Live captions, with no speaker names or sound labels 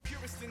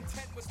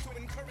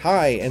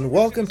Hi, and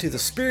welcome to the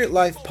Spirit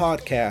Life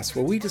Podcast,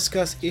 where we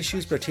discuss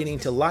issues pertaining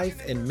to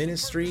life and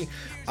ministry.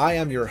 I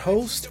am your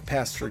host,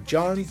 Pastor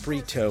John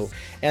Brito,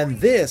 and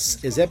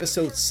this is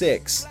episode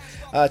 6.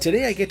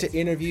 Today I get to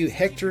interview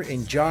Hector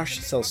and Josh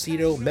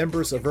Salcido,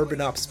 members of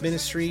Urban Ops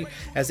Ministry,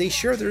 as they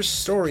share their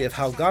story of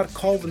how God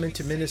called them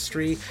into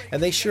ministry,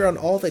 and they share on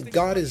all that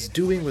God is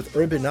doing with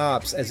Urban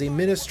Ops as they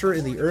minister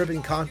in the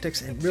urban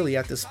context and really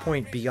at this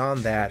point beyond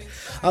that.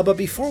 But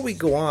before we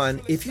go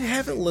on, if you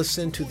haven't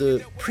listened to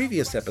the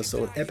previous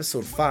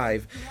episode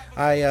 5,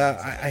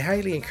 I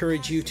highly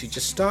encourage you to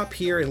just stop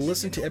here and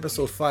listen to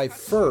episode 5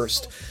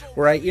 first,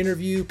 where I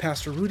interview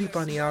Pastor Rudy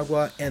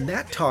Paniagua, and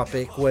that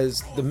topic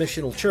was the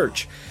missional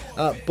church.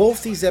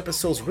 Both these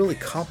episodes really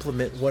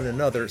complement one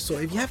another, so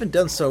if you haven't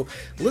done so,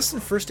 listen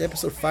first to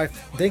episode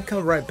 5, then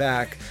come right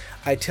back.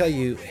 I tell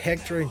you,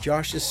 Hector and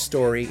Josh's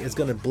story is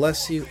going to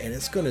bless you and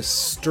it's going to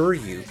stir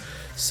you.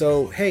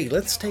 So hey,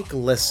 let's take a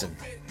listen.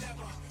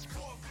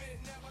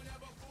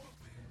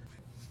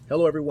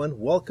 Hello everyone,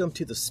 welcome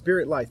to the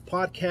Spirit Life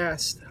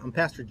Podcast. I'm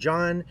Pastor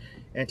John,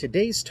 and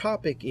today's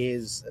topic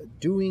is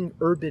doing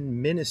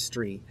urban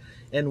ministry.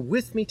 And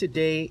with me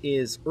today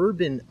is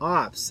Urban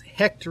Ops,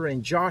 Hector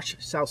and Josh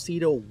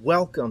Salcido.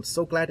 Welcome.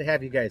 So glad to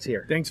have you guys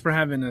here. Thanks for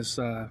having us,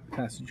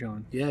 Pastor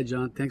John. Yeah,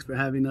 John, thanks for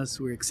having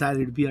us. We're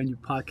excited to be on your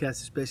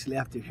podcast, especially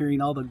after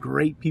hearing all the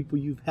great people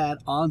you've had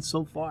on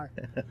so far.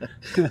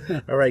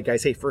 All right,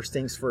 guys. Hey, first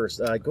things first.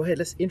 Go ahead.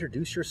 Let's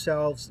introduce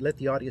yourselves. Let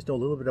the audience know a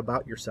little bit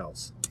about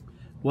yourselves.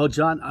 Well,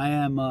 John, I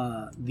am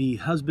the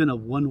husband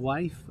of one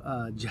wife,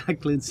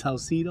 Jacqueline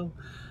Salcido,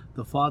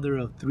 the father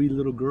of 3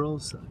 little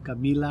girls,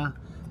 Camila,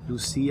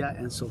 Lucia,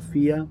 and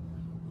Sofia.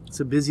 It's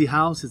a busy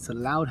house. It's a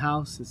loud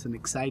house. It's an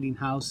exciting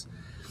house.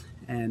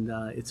 And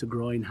it's a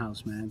growing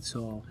house, man.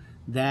 So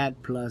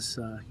that plus,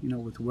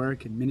 with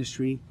work and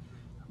ministry,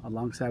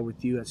 alongside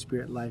with you at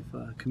Spirit Life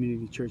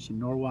Community Church in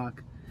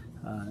Norwalk,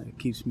 it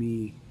keeps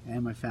me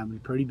and my family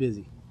pretty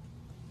busy.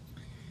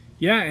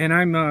 Yeah, and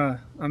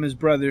I'm his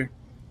brother,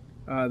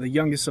 the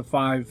youngest of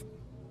 5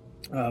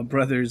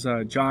 brothers,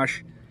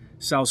 Josh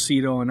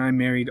Salcido, and I'm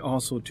married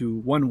also to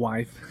one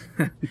wife,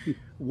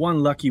 one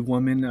lucky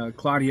woman,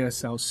 Claudia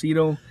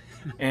Salcido,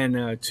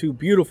 and 2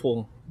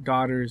 beautiful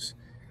daughters,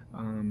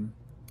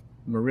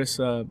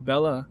 Marissa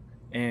Bella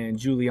and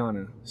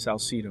Juliana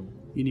Salcido.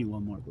 You need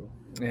one more, bro.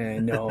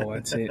 And no,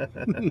 that's it.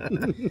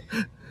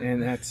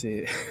 And that's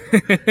it.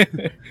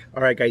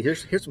 All right, guys,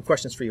 here's some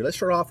questions for you. Let's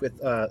start off with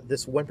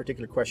this one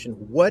particular question.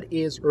 What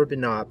is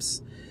Urban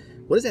Ops?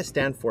 What does that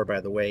stand for, by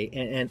the way?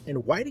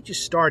 And why did you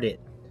start it?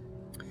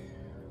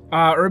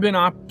 Urban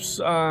Ops,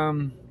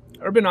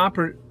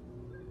 urban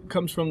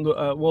comes from the,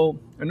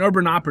 an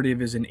urban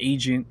operative is an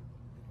agent.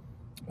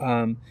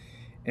 And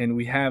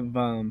we have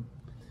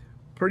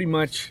pretty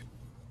much...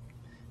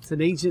 It's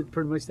an agent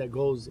pretty much that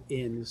goes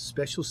in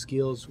special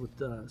skills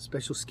with a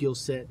special skill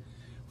set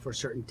for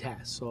certain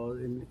tasks. So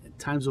in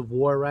times of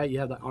war, right, you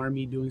have the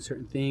army doing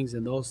certain things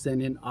and they'll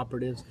send in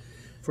operatives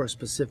for a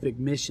specific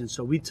mission.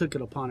 So we took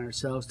it upon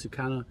ourselves to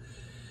kind of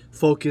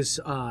focus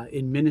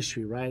in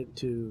ministry, right?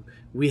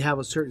 We have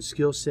a certain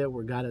skill set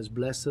where God has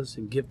blessed us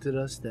and gifted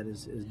us that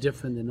is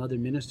different than other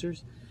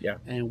ministers. Yeah.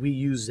 And we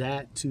use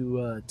that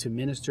to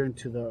minister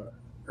into the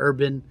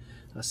urban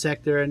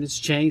sector, and it's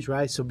changed,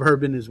 right?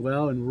 Suburban as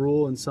well, and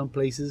rural in some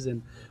places,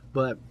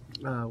 but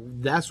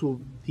that's what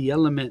the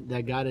element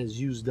that God has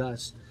used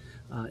us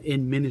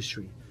in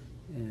ministry.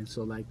 And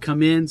so, like,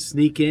 come in,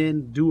 sneak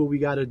in, do what we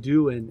got to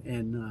do,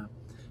 and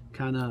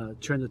kind of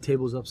turn the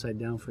tables upside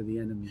down for the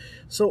enemy.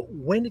 So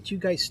when did you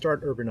guys start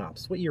Urban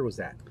Ops? What year was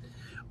that?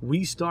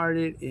 We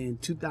started in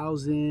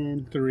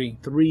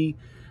 2003.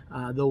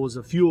 There was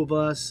a few of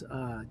us,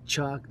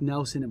 Chuck,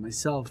 Nelson, and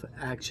myself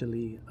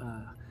actually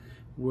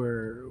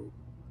were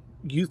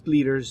youth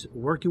leaders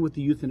working with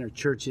the youth in our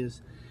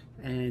churches,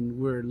 and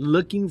we're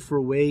looking for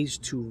ways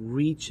to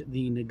reach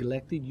the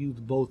neglected youth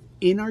both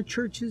in our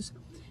churches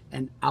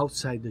and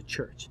outside the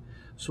church.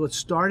 So it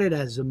started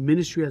as a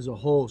ministry as a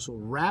whole. So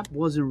rap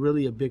wasn't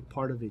really a big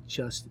part of it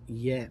just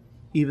yet.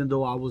 Even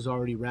though I was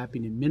already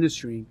rapping and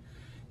ministering,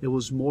 it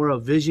was more a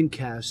vision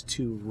cast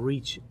to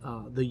reach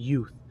the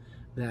youth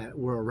that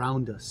were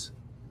around us.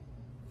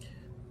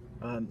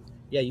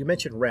 Yeah, you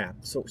mentioned rap.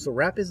 So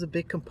rap is a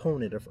big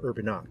component of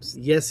Urban Ops.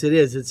 Yes, it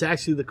is. It's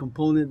actually the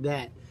component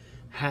that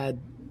I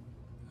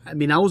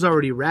was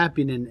already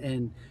rapping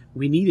and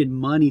we needed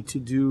money to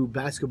do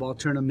basketball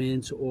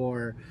tournaments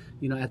or,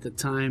 at the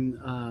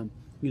time,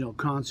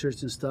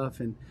 concerts and stuff.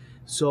 And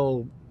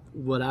so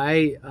what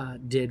I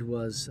did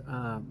was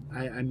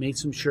I made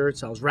some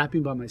shirts. I was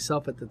rapping by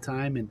myself at the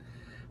time, and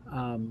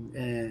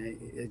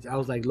I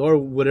was like,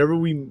 Lord, whatever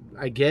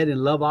I get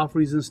in love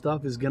offerings and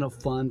stuff is gonna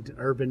fund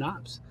Urban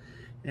Ops.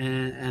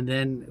 And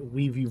then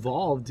we've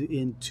evolved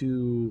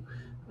into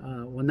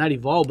not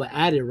evolved but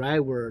added, right,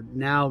 where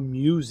now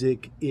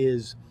music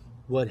is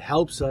what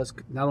helps us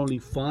not only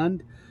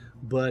fund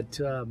but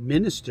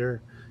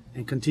minister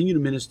and continue to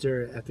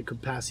minister at the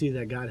capacity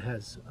that God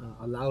has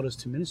allowed us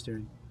to minister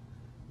in.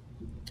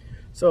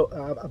 So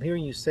I'm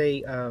hearing you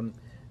say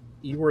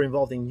you were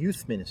involved in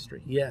youth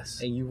ministry.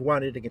 Yes. And you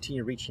wanted to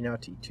continue reaching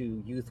out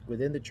to youth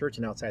within the church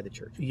and outside the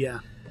church. Yeah.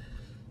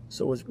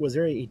 So was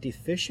there a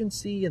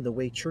deficiency in the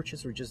way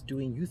churches were just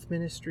doing youth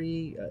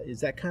ministry?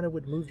 Is that kind of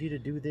what moved you to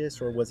do this,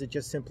 or was it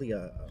just simply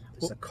a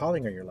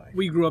calling on your life?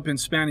 We grew up in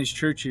Spanish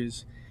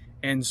churches,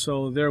 and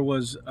so there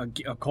was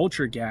a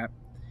culture gap.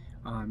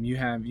 You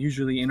have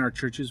usually in our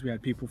churches, we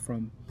had people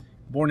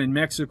born in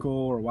Mexico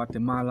or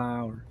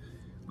Guatemala or,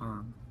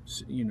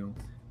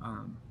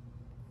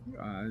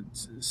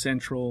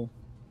 Central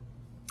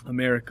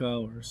America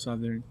or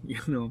Southern,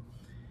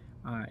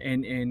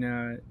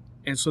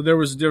 and so there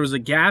was a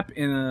gap,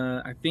 and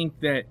I think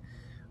that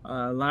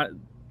a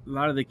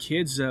lot of the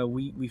kids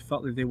we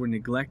felt that they were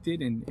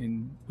neglected,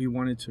 and we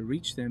wanted to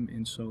reach them,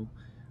 and so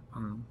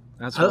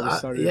that's why we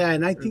started. Yeah,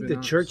 and I think the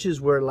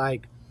churches were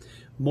like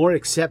more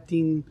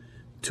accepting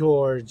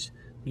towards,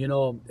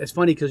 it's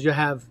funny because you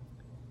have,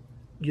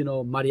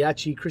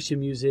 mariachi Christian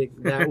music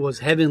that was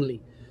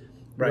heavenly.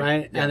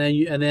 Right. Yeah.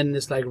 And then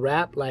it's like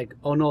rap, like,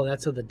 oh no,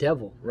 that's of the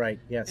devil. Right.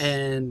 Yes.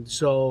 And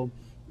so,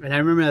 and I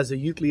remember as a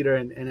youth leader,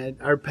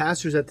 and our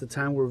pastors at the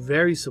time were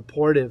very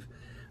supportive,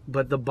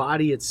 but the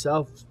body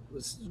itself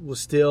was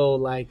still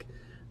like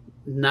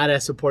not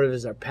as supportive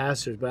as our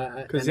pastors,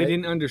 but because they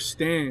didn't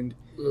understand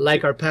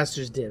like our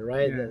pastors did,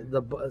 right? Yeah.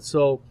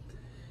 So,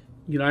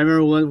 I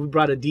remember when we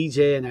brought a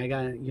DJ, and I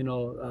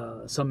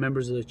got some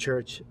members of the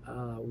church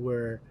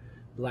were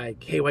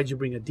like, hey, why'd you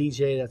bring a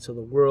DJ? That's of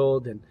the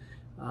world. And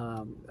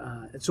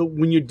so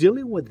when you're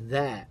dealing with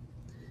that,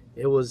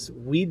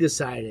 we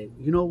decided,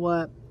 you know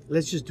what,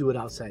 let's just do it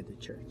outside the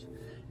church.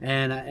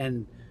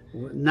 And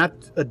not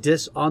a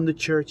diss on the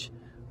church,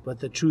 but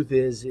the truth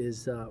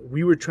is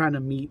we were trying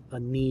to meet a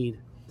need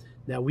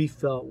that we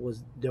felt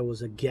there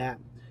was a gap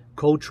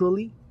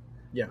culturally,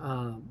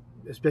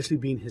 especially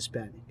being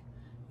Hispanic.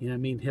 You know what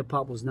I mean? Hip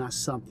hop was not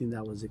something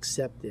that was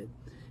accepted.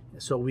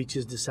 So we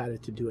just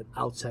decided to do it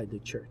outside the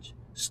church.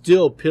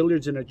 Still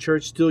pillars in our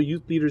church, still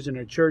youth leaders in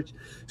our church,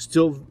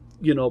 still,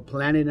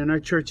 planted in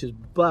our churches.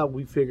 But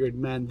we figured,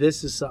 man,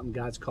 this is something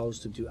God's called us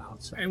to do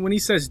outside. And when he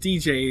says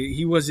DJ,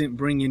 he wasn't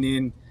bringing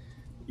in,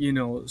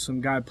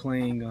 some guy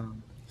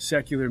playing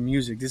secular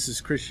music. This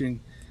is Christian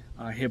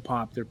hip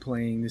hop they're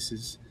playing. This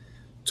is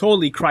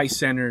totally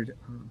Christ-centered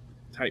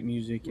type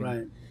music. And,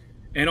 right.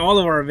 And all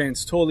of our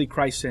events, totally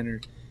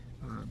Christ-centered.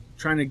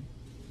 Trying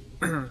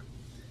to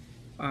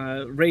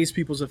raise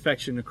people's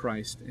affection to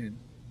Christ. And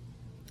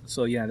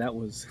so, yeah, that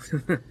was...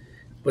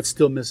 but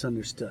still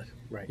misunderstood.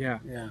 Right. Yeah.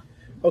 Yeah.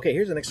 Okay,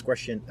 here's the next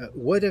question.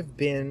 What have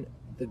been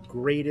the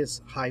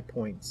greatest high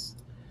points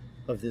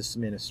of this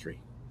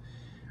ministry?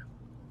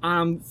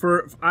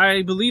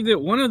 I believe that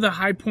one of the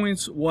high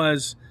points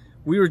was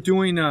we were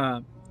doing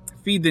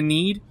Feed the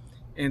Need.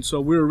 And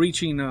so we were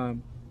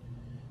reaching...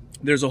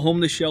 there's a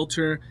homeless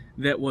shelter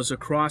that was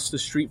across the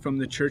street from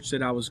the church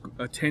that I was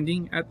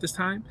attending at this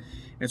time.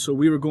 And so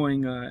we were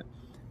going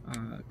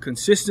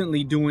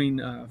consistently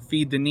doing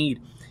Feed the Need.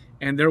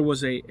 And there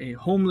was a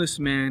homeless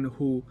man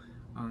who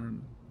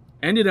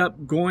ended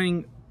up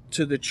going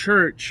to the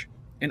church,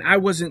 and I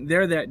wasn't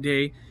there that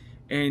day,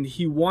 and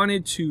he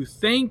wanted to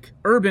thank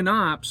Urban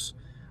Ops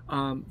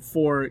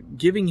for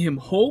giving him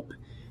hope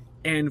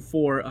and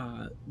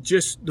for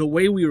just the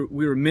way we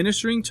were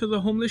ministering to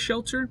the homeless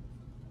shelter,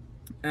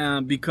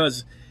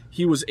 because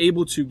he was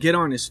able to get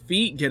on his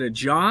feet, get a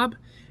job,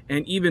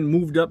 and even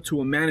moved up to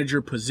a manager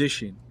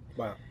position.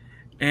 Wow.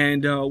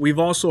 And we've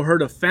also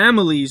heard of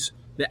families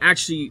that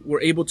actually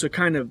were able to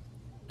kind of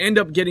end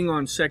up getting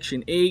on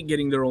Section 8,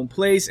 getting their own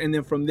place, and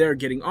then from there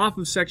getting off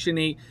of Section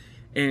 8.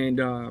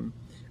 And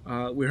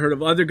we heard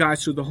of other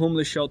guys through the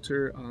homeless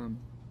shelter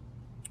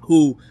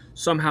who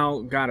somehow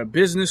got a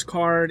business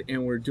card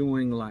and were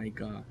doing like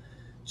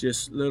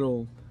just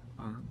little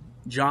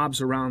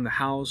jobs around the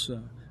house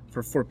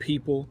for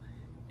people.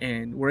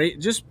 And we're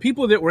just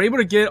people that were able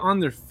to get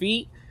on their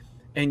feet,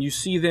 and you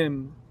see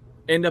them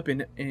end up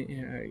in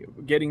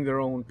getting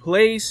their own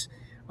place,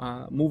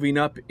 moving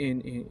up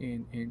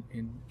in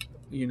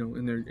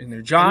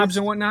their jobs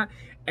and whatnot.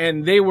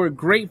 And they were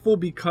grateful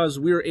because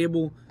we were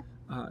able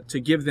to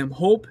give them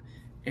hope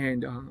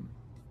and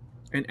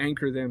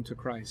anchor them to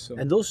Christ. So.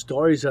 And those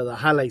stories are the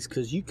highlights,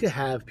 because you could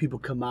have people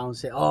come out and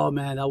say, "Oh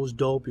man, that was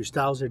dope. Your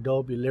styles are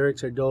dope. Your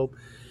lyrics are dope,"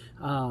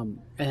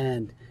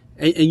 and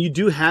you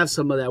do have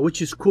some of that,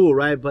 which is cool,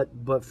 right?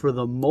 But for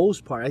the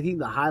most part, I think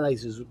the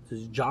highlights is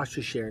Josh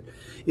just shared.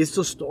 It's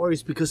those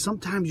stories, because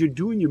sometimes you're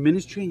doing your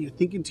ministry and you're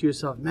thinking to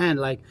yourself, man,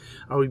 like,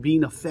 are we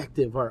being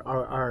effective?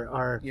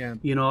 Are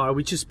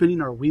we just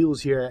spinning our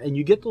wheels here? And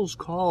you get those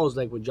calls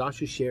like what Josh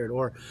just shared,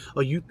 or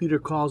a youth leader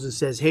calls and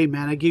says, hey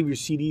man, I gave your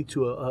CD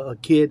to a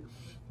kid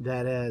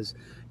that has,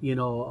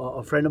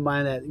 a friend of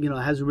mine that,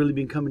 hasn't really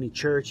been coming to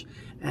church.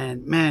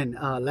 And man,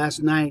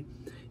 last night,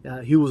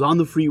 he was on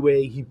the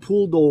freeway. He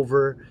pulled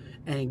over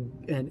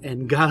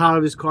and got out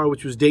of his car,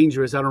 which was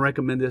dangerous. I don't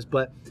recommend this,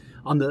 but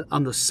on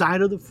the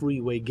side of the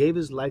freeway, gave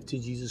his life to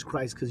Jesus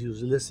Christ because he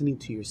was listening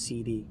to your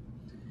CD.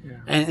 Yeah.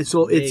 And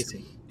so it's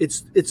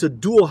a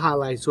dual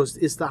highlight. So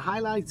it's the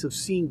highlights of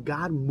seeing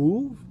God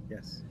move,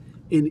 yes,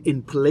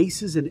 in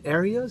places and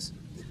areas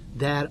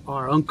that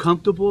are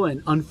uncomfortable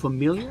and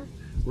unfamiliar,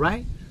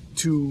 right,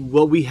 to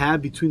what we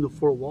have between the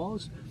four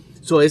walls.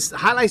 So it's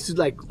highlights to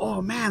like,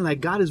 oh man,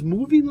 like God is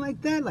moving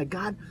like that, like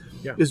God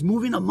is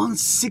moving among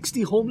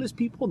 60 homeless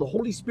people. The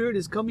Holy Spirit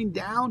is coming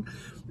down,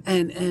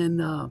 and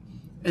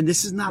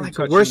this is not like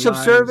a worship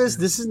service.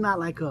 This is not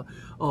like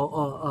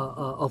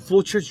a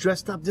full church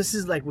dressed up. This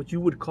is like what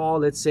you would call,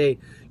 let's say,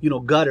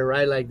 gutter,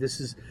 right? Like this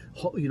is,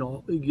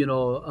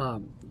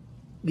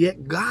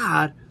 yet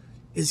God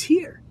is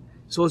here.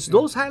 So it's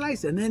those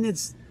highlights, and then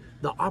it's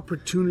the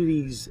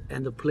opportunities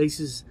and the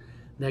places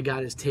that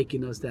God has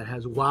taken us that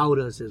has wowed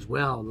us as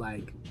well.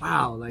 Like,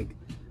 wow, like,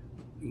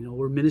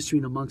 we're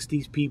ministering amongst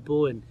these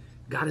people, and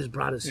God has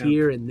brought us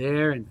here and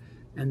there,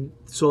 and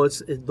so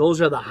those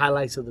are the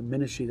highlights of the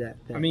ministry that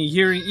I mean,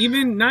 hearing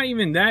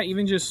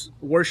even just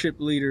worship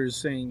leaders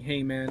saying,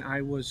 hey man,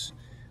 I was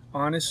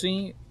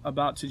honestly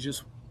about to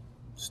just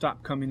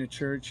stop coming to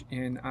church,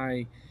 and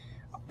I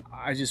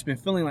just been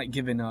feeling like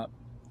giving up,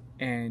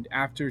 and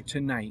after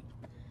tonight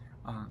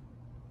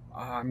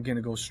I'm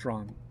gonna go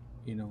strong.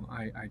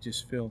 I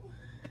just feel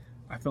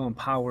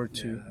empowered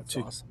to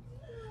awesome.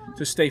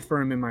 to stay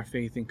firm in my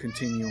faith and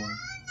continue on.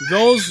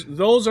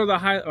 Those are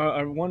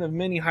are one of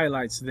many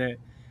highlights that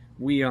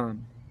we that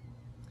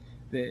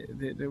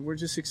we're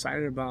just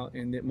excited about,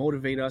 and that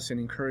motivate us and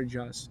encourage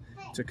us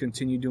to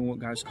continue doing what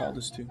God's called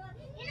us to.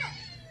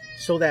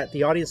 So that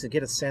the audience can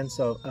get a sense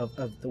of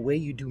the way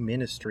you do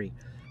ministry.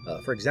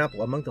 For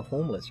example, among the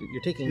homeless,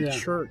 you're taking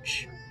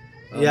church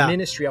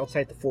ministry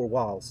outside the four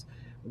walls.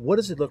 What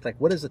does it look like?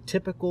 What is a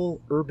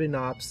typical Urban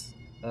Ops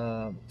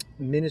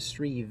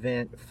ministry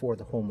event for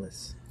the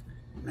homeless?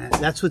 Man,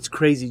 that's what's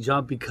crazy,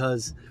 John,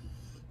 because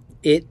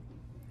it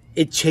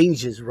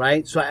changes,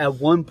 right? So at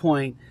one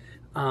point,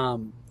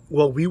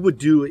 what we would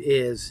do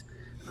is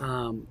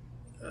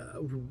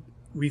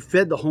we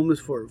fed the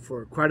homeless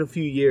for quite a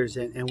few years,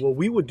 and what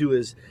we would do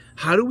is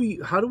how do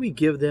we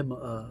give them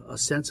a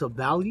sense of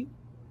value,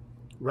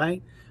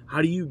 right?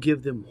 How do you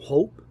give them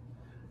hope?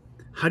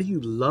 How do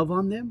you love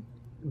on them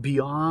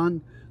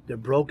beyond their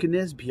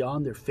brokenness,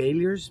 beyond their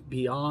failures,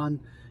 beyond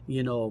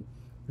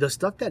the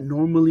stuff that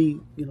normally,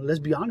 let's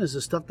be honest,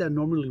 the stuff that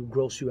normally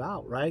gross you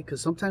out, right? Because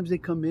sometimes they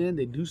come in,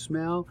 they do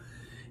smell,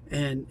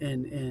 and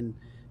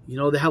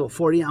they have a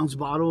 40-ounce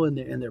bottle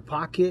in their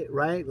pocket,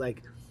 right?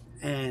 Like,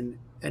 and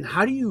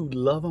how do you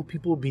love on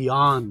people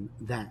beyond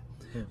that?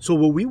 So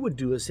what we would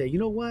do is say, you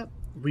know what?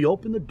 We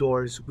open the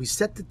doors, we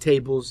set the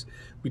tables,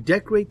 we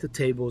decorate the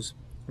tables,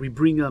 we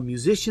bring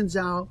musicians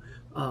out,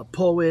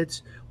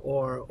 poets,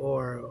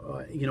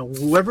 or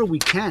whoever we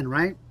can,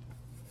 right?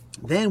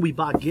 Then we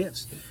bought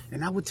gifts,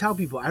 and I would tell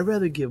people I'd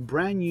rather give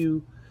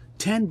 10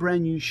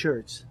 brand new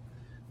shirts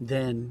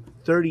than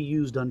 30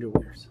 used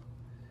underwears,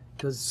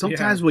 because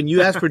sometimes when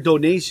you ask for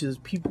donations,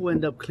 people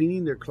end up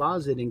cleaning their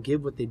closet and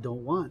give what they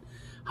don't want.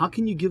 How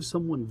can you give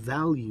someone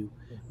value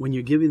when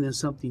you're giving them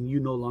something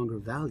you no longer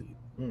value?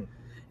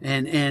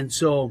 And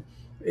so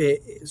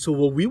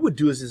what we would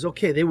do is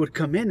okay, they would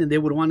come in and they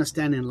would want to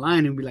stand in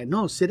line and be like,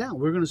 no, sit down,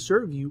 we're going to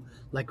serve you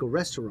like a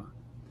restaurant.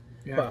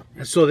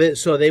 And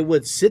so they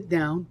would sit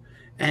down,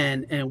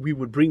 and we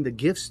would bring the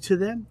gifts to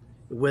them,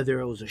 whether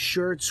it was a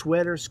shirt,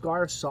 sweater,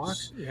 scarf,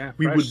 socks.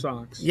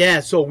 Socks.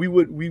 So we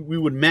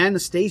would man the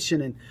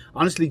station, and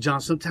honestly, John,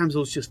 sometimes it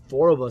was just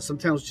 4 of us.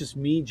 Sometimes it was just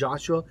me,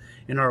 Joshua,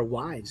 and our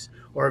wives,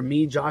 or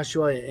me,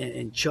 Joshua,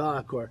 and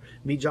Chuck, or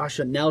me,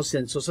 Joshua,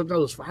 Nelson. So sometimes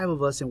it was 5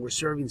 of us, and we're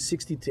serving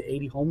 60 to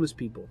 80 homeless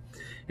people.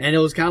 And it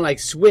was kind of like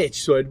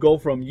switch. So it'd go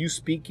from you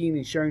speaking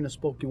and sharing a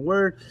spoken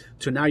word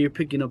to now you're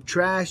picking up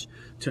trash,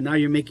 to now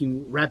you're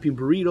wrapping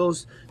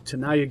burritos, to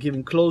now you're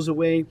giving clothes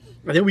away.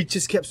 And then we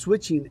just kept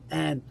switching,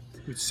 and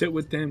we'd sit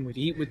with them, we'd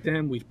eat with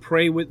them, we'd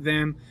pray with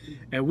them,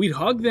 and we'd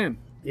hug them.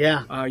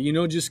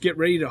 Just get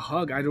ready to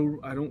hug. I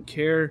don't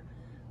care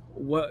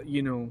what,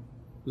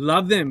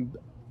 love them.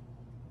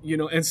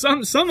 And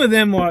some of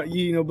them are,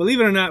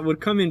 believe it or not, would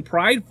come in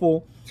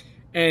prideful,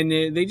 and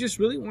they just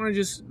really want to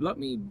just let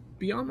me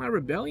beyond my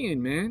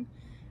rebellion, man.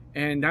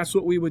 And that's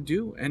what we would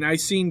do. And I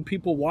seen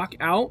people walk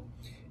out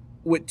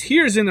with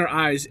tears in their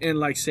eyes and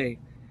say,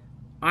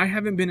 I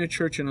haven't been to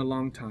church in a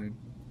long time,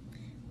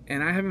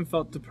 and I haven't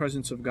felt the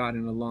presence of God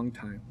in a long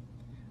time,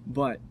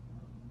 but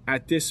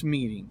at this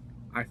meeting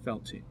I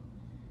felt it,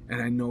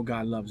 and I know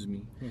God loves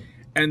me.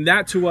 And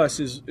that to us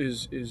is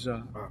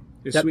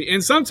sweet.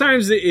 And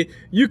sometimes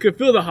you could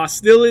feel the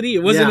hostility.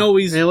 It wasn't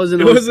always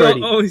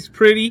always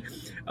pretty.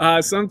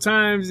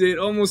 Sometimes it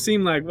almost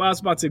seemed like, wow, it's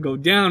about to go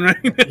down, right?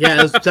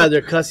 It's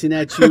they're cussing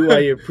at you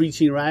while you're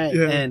preaching, right?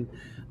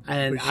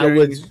 And I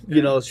would,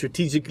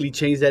 strategically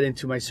change that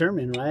into my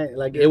sermon, right?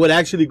 Like it would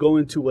actually go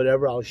into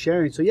whatever I was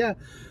sharing. So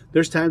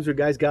there's times where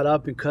guys got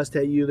up and cussed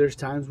at you. There's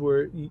times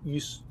where you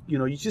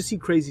just see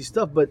crazy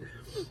stuff. But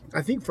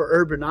I think for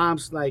Urban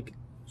Ops,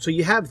 so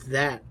you have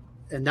that,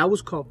 and that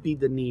was called Feed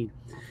the Need.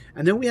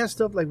 And then we have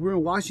stuff like we were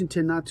in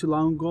Washington not too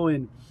long ago,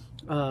 and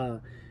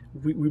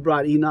we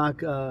brought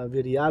Enoch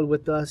Vidial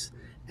with us,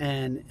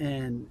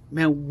 and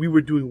man, we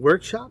were doing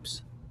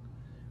workshops.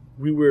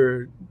 We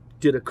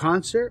did a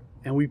concert,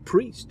 and we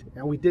preached,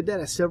 and we did that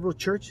at several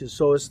churches.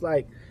 So it's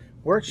like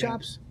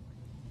workshops,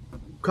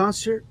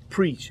 concert,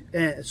 preach,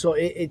 and so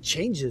it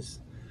changes.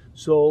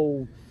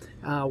 So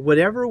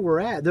whatever we're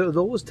at, there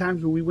was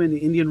times when we went to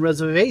Indian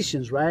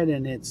reservations, right?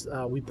 And it's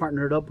we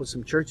partnered up with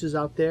some churches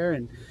out there,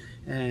 and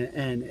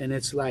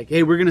it's like,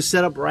 hey, we're gonna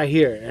set up right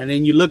here, and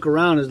then you look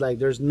around, it's like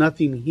there's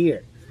nothing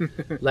here,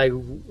 like,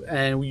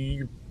 and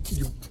you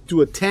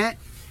do a tent,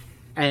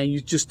 and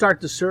you just start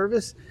the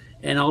service,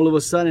 and all of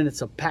a sudden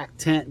it's a packed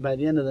tent by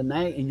the end of the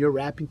night, and you're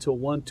rapping till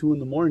 1, 2 in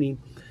the morning,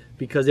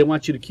 because they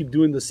want you to keep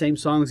doing the same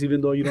songs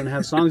even though you don't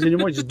have songs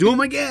anymore. Just do them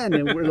again,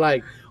 and we're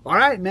like, all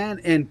right, man,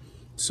 and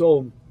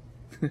so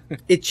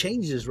it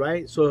changes,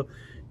 right? So,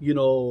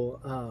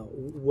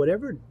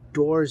 whatever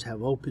doors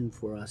have opened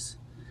for us,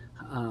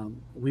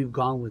 we've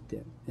gone with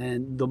it.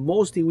 And the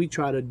most thing we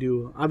try to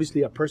do,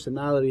 obviously our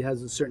personality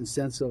has a certain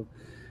sense of,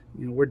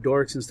 we're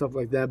dorks and stuff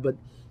like that, but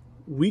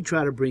we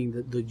try to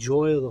bring the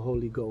joy of the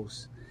Holy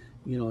Ghost,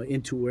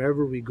 into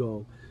wherever we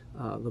go,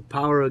 the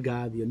power of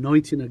God, the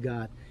anointing of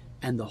God,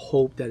 and the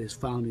hope that is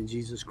found in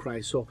Jesus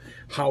Christ. So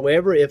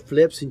however it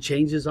flips and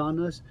changes on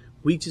us,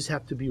 we just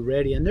have to be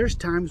ready. And there's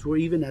times where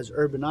even as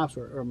urban ops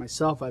or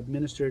myself, I've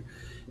ministered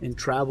and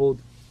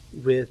traveled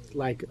with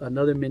like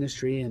another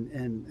ministry,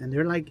 and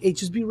they're like, hey,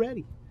 just be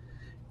ready.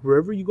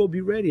 Wherever you go,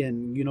 be ready.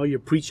 And you're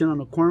preaching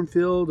on a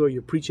cornfield, or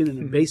you're preaching in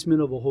the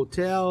basement of a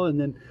hotel, and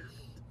then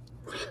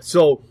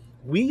so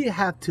we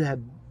have to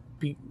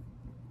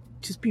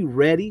be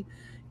ready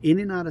in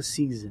and out of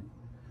season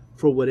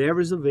for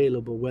whatever's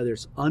available, whether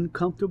it's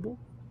uncomfortable,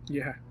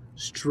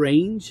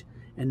 strange,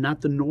 and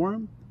not the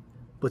norm,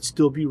 but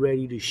still be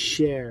ready to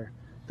share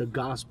the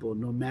gospel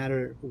no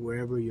matter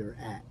wherever you're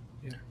at.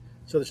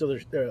 So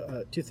there's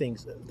two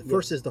things. The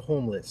first is the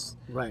homeless.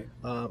 Right.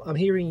 I'm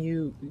hearing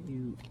you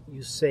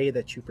say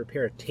that you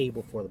prepare a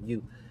table for them.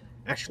 You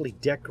actually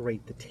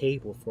decorate the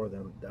table for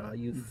them.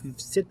 You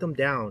sit them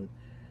down.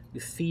 You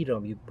feed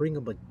them. You bring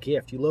them a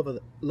gift. You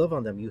love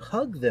on them. You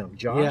hug them,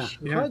 Josh.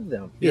 You hug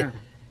them. Yeah.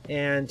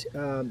 And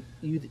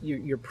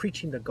you're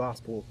preaching the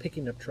gospel,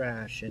 picking up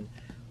trash. And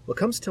what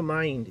comes to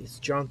mind is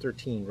John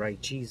 13,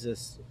 right?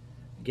 Jesus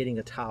getting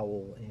a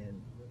towel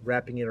and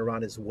wrapping it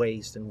around his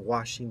waist and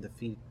washing the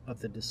feet of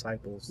the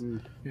disciples.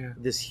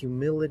 This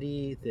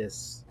humility,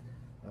 this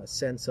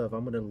sense of,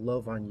 I'm going to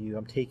love on you.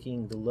 I'm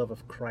taking the love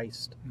of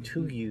Christ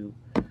to you.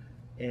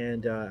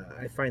 And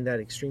I find that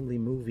extremely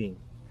moving.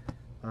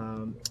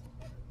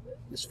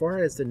 As far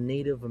as the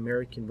Native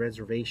American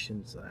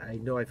reservations, I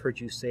know I've heard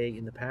you say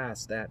in the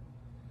past that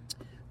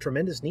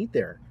tremendous need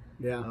there.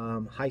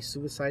 High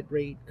suicide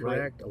rate,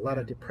 correct? Right. A lot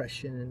of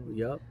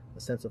depression, a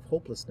sense of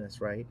hopelessness,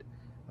 right?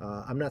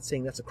 I'm not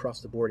saying that's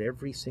across the board,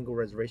 every single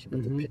reservation,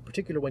 but the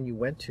particular one you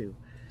went to.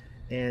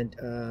 And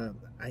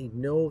I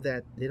know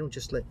that they don't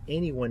just let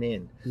anyone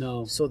in.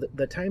 No. So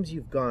the times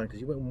you've gone, because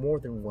you went more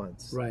than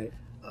once. Right.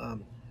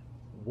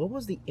 What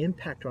was the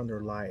impact on their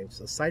lives,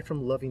 aside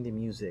from loving the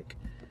music?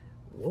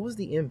 What was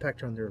the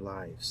impact on their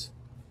lives?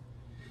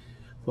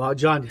 Well,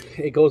 John,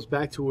 it goes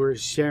back to where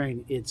it's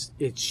sharing. It's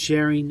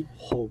sharing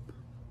hope.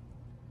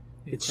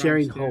 It's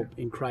sharing hope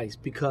in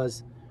Christ,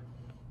 because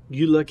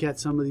you look at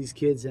some of these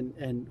kids,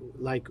 and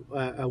like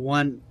at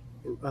one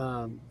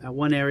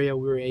area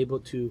we were able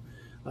to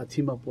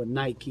team up with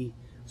Nike.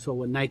 So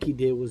what Nike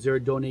did was they're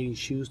donating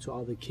shoes to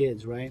all the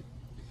kids, right?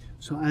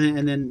 So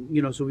and then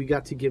so we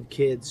got to give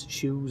kids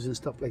shoes and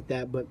stuff like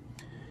that. But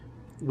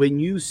when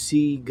you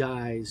see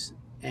guys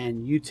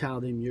and you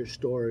tell them your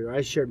story, or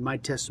I shared my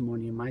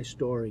testimony and my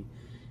story,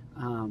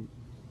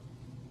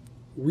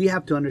 we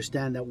have to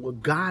understand that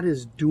what God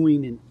is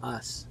doing in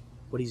us,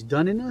 what He's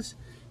done in us,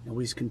 and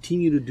what He's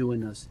continued to do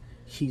in us,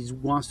 He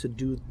wants to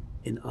do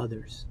in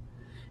others.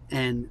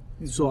 And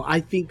so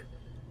I think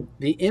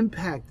the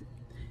impact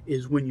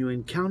is when you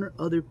encounter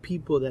other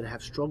people that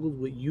have struggled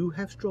with you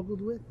have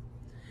struggled with,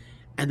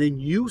 and then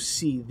you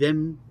see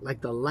them,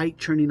 like the light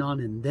turning on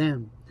in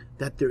them,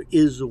 that there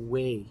is a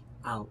way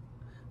out,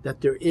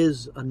 that there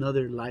is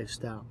another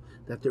lifestyle,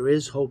 that there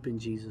is hope in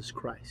Jesus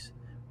Christ,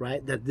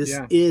 right? That this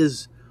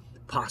is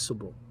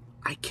possible.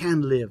 I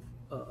can live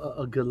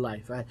a good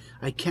life.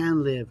 I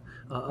can live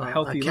a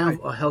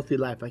healthy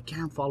life. I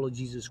can follow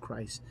Jesus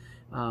Christ.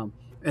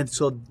 And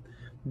so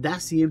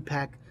that's the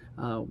impact,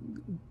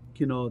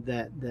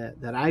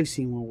 that I've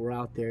seen when we're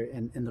out there,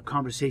 and the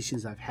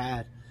conversations I've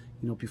had,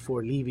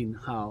 before leaving,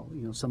 how,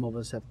 some of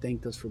us have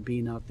thanked us for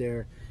being out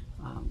there.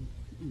 I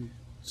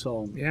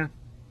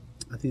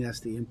think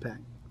that's the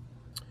impact.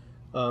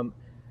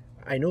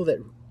 I know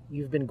that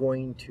you've been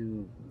going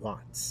to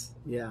Watts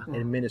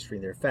and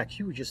ministering there. In fact,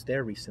 you were just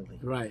there recently.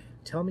 Right.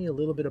 Tell me a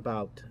little bit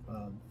about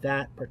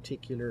that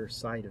particular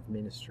side of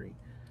ministry.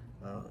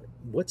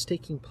 What's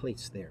taking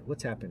place there?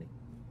 What's happening?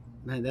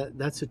 Man,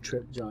 that's a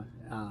trip, Josh,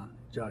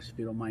 if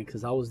you don't mind,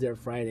 because I was there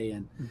Friday,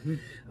 and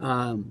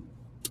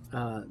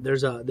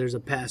there's a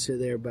pastor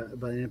there by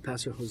the name of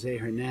Pastor Jose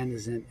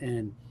Hernandez,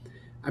 and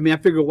I mean, I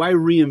figured, why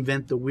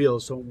reinvent the wheel?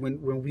 So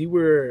when we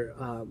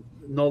were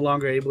no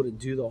longer able to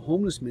do the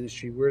homeless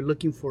ministry, we were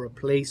looking for a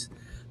place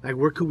Like,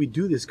 where could we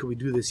do this? Could we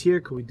do this here?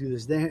 Could we do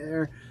this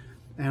there?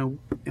 And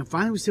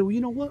finally we said, well,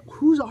 you know what?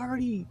 Who's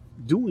already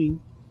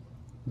doing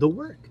the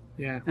work?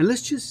 Yeah. And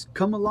let's just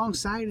come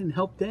alongside and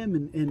help them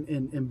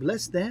and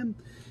bless them.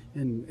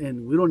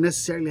 And we don't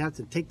necessarily have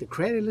to take the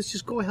credit. Let's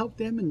just go help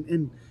them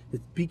and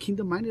be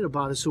kingdom-minded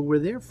about it. So we're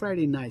there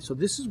Friday night. So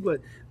this is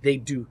what they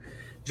do.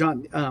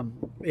 John,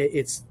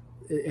 it's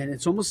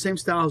almost the same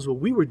style as what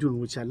we were doing,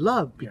 which I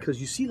love,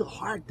 because you see the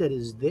heart that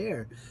is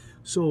there.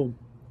 So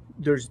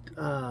there's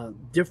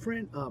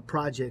different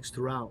projects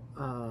throughout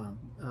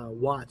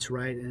Watts,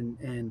 right?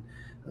 And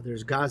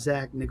there's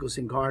Gazak,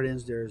 Nicholson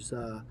Gardens. There's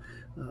the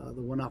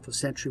one off of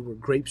Century where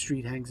Grape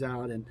Street hangs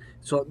out. And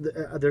so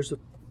there's,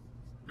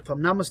 if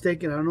I'm not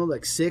mistaken, I don't know,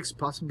 like 6,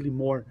 possibly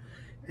more.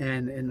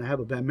 And I have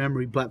a bad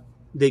memory, but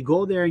they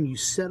go there and you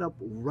set up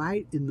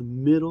right in the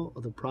middle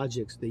of the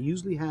projects. They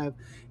usually have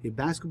a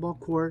basketball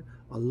court,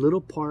 a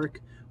little park,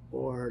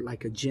 or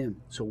like a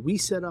gym. So we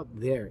set up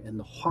there in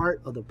the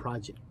heart of the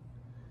project.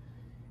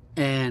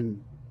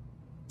 And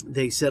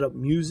they set up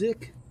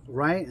music,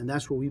 right? And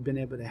that's where we've been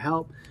able to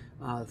help.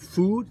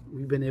 Food,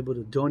 we've been able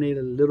to donate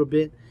a little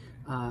bit.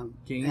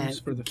 Games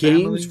for the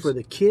games families. for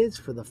the kids,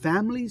 for the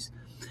families.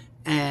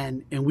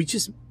 And we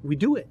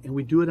do it, and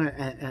we do it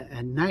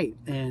at night.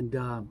 And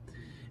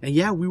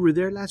yeah, we were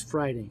there last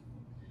Friday.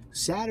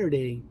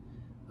 Saturday,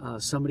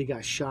 somebody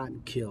got shot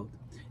and killed.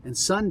 And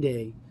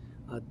Sunday,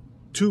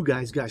 2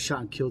 guys got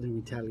shot and killed in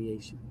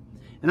retaliation.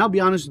 And I'll be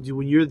honest with you,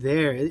 when you're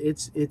there,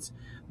 it's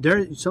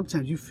there.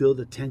 Sometimes you feel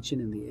the tension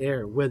in the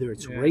air, whether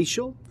it's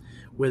racial,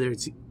 whether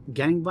it's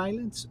gang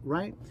violence,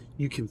 right?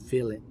 You can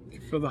feel it. You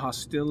could feel the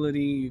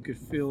hostility. You could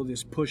feel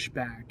this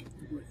pushback.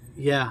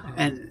 Yeah,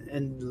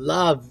 and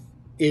love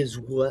is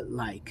what,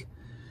 like,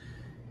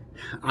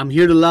 I'm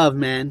here to love,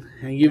 man.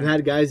 And you've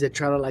had guys that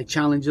try to like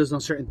challenge us on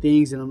certain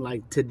things, and I'm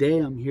like, today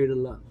I'm here to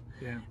love.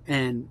 Yeah.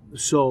 And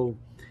so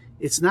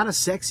it's not a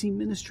sexy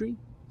ministry.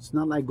 It's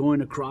not like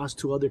going across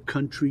to other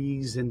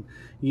countries and,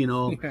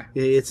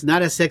 it's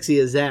not as sexy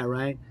as that,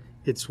 right?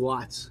 It's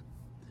Watts.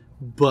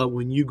 But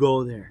when you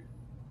go there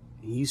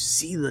and you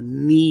see the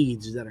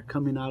needs that are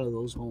coming out of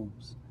those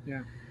homes,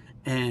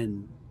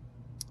 and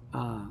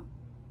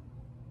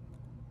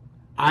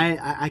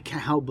I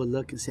can't help but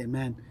look and say,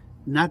 man,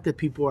 not that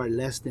people are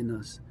less than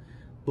us,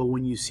 but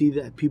when you see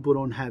that people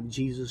don't have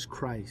Jesus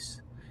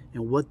Christ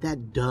and what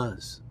that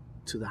does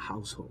to the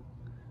household,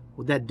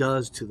 what that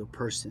does to the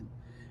person,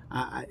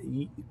 I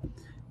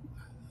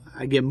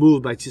get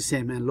moved by just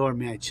saying, man, Lord,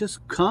 may I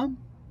just come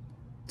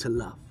to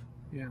love.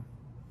 Yeah.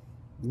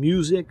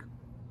 Music,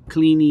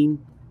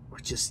 cleaning, or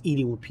just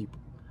eating with people.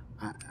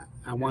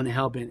 I want to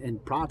help,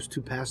 and props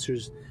to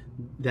pastors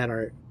that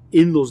are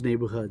in those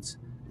neighborhoods,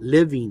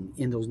 living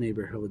in those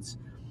neighborhoods,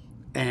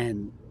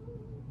 and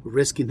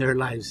risking their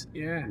lives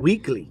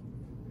weekly.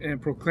 And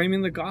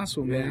proclaiming the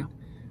gospel, man,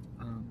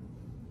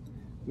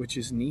 which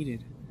is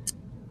needed.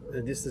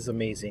 This is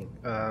amazing.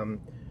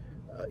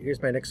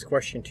 Here's my next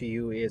question to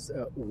you is,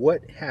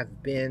 what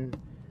have been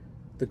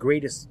the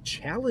greatest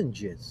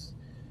challenges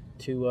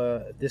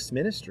to this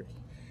ministry?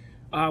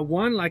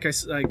 One, I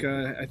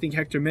think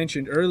Hector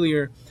mentioned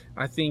earlier,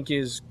 I think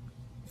is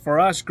for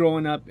us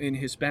growing up in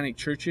Hispanic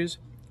churches,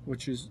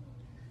 which is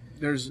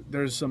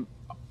there's some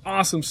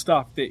awesome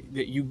stuff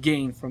that you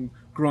gain from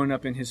growing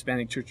up in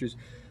Hispanic churches.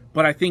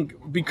 But I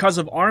think because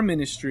of our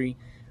ministry,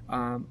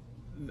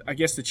 I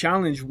guess the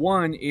challenge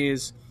one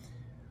is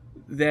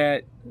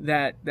that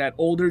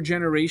older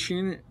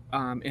generation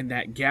and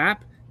that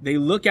gap, they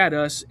look at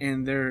us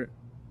and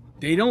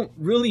they don't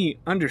really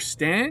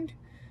understand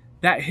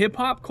that hip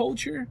hop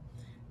culture.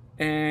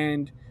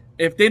 And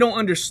if they don't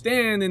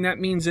understand, then that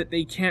means that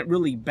they can't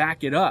really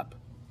back it up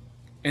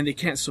and they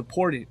can't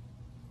support it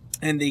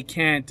and they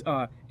can't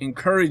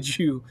encourage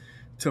you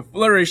to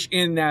flourish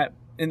in that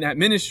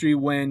ministry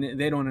when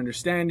they don't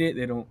understand it.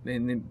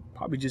 And they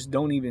probably just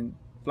don't even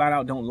flat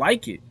out don't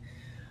like it.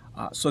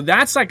 So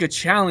that's like a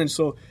challenge.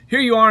 So here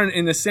you are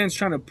in the sense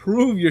trying to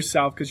prove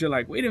yourself, because you're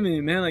like, wait a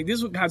minute, man, like this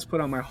is what God's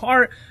put on my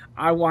heart.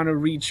 I want to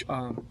reach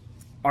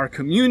our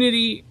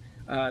community,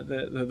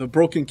 the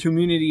broken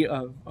community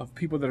of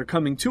people that are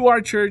coming to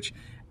our church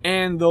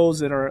and those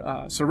that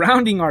are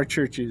surrounding our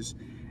churches.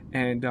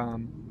 And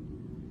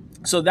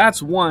so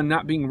that's one,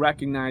 not being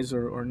recognized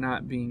or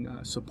not being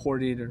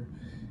supported,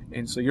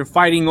 and so you're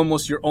fighting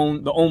almost your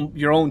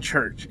own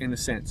church in a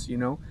sense,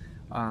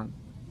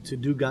 to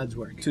do God's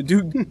work. To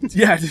do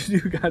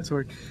God's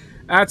work.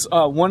 That's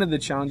one of the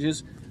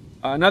challenges.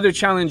 Another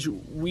challenge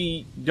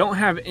we don't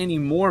have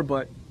anymore,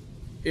 but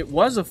it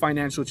was a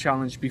financial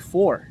challenge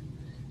before.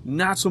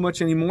 Not so much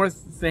anymore.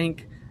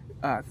 Thank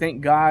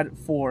God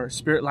for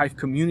Spirit Life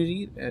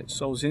Community that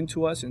sows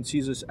into us and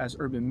sees us as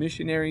urban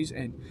missionaries,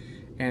 and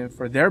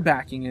for their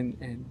backing,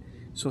 and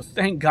so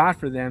thank God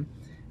for them,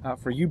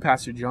 for you,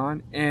 Pastor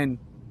John.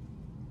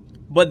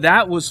 But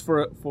that was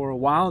for a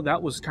while.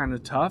 That was kind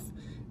of tough.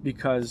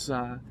 Because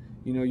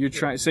you're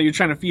trying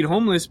to feed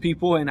homeless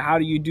people, and how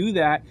do you do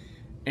that?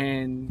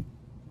 And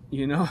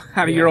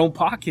out of your own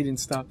pocket and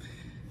stuff.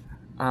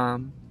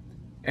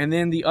 And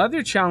then the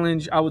other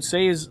challenge I would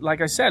say is,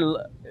 like I said,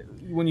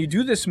 when you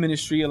do this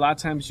ministry, a lot of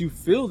times you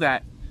feel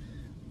that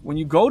when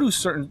you go to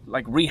certain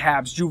like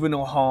rehabs,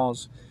 juvenile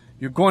halls,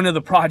 you're going to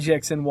the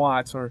projects in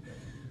Watts or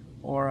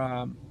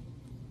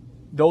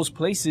those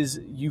places,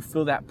 you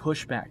feel that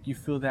pushback, you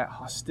feel that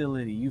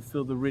hostility, you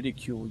feel the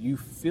ridicule, you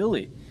feel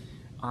it.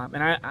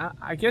 And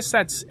I guess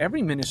that's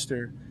every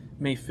minister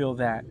may feel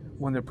that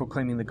when they're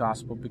proclaiming the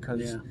gospel,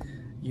 because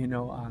you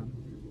know,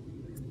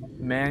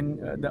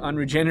 man, the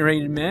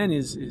unregenerated man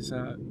is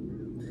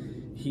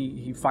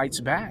he fights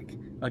back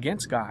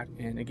against God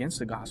and against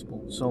the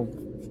gospel. So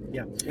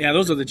yeah,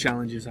 those are the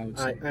challenges, I would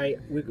say.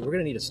 We're going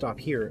to need to stop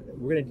here.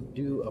 We're going to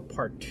do a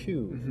part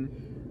 2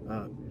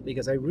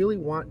 because I really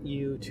want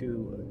you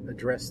to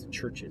address the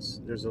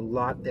churches. There's a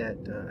lot that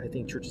I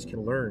think churches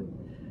can learn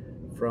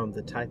from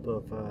the type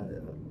of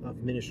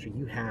ministry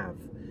you have.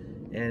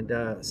 And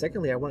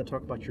secondly, I want to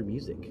talk about your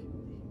music.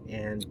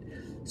 And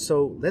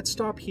so let's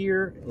stop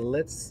here.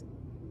 Let's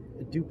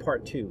do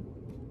part 2.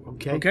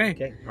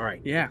 Okay. All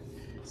right. Yeah.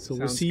 So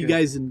we'll see you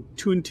guys in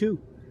 2 and 2.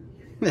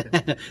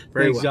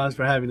 Thanks, John,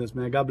 for having us,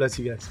 man. God bless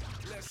you guys.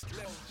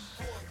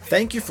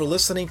 Thank you for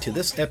listening to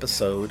this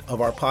episode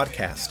of our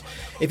podcast.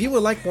 If you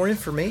would like more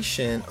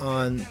information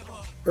on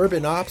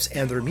Urban Ops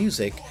and their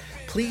music,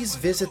 please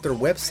visit their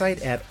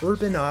website at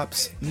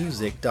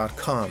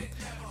urbanopsmusic.com.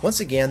 Once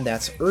again,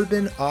 that's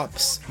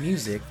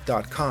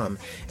urbanopsmusic.com.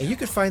 And you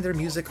can find their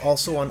music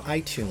also on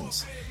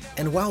iTunes.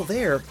 And while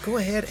there, go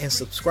ahead and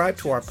subscribe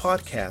to our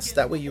podcast.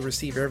 That way you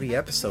receive every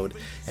episode.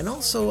 And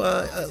also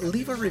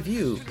leave a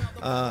review.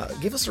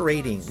 Give us a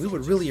rating. We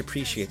would really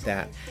appreciate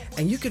that.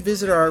 And you could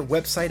visit our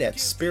website at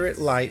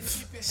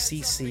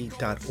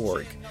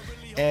spiritlifecc.org.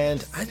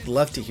 And I'd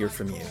love to hear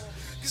from you.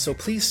 So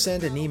please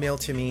send an email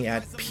to me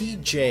at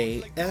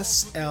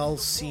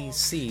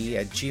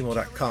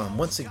pjslcc@gmail.com.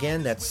 Once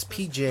again, that's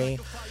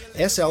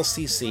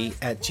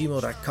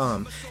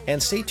pjslcc@gmail.com.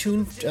 And stay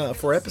tuned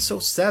for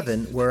episode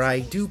 7, where I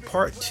do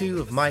part 2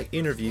 of my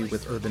interview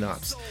with Urban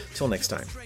Ops. Till next time.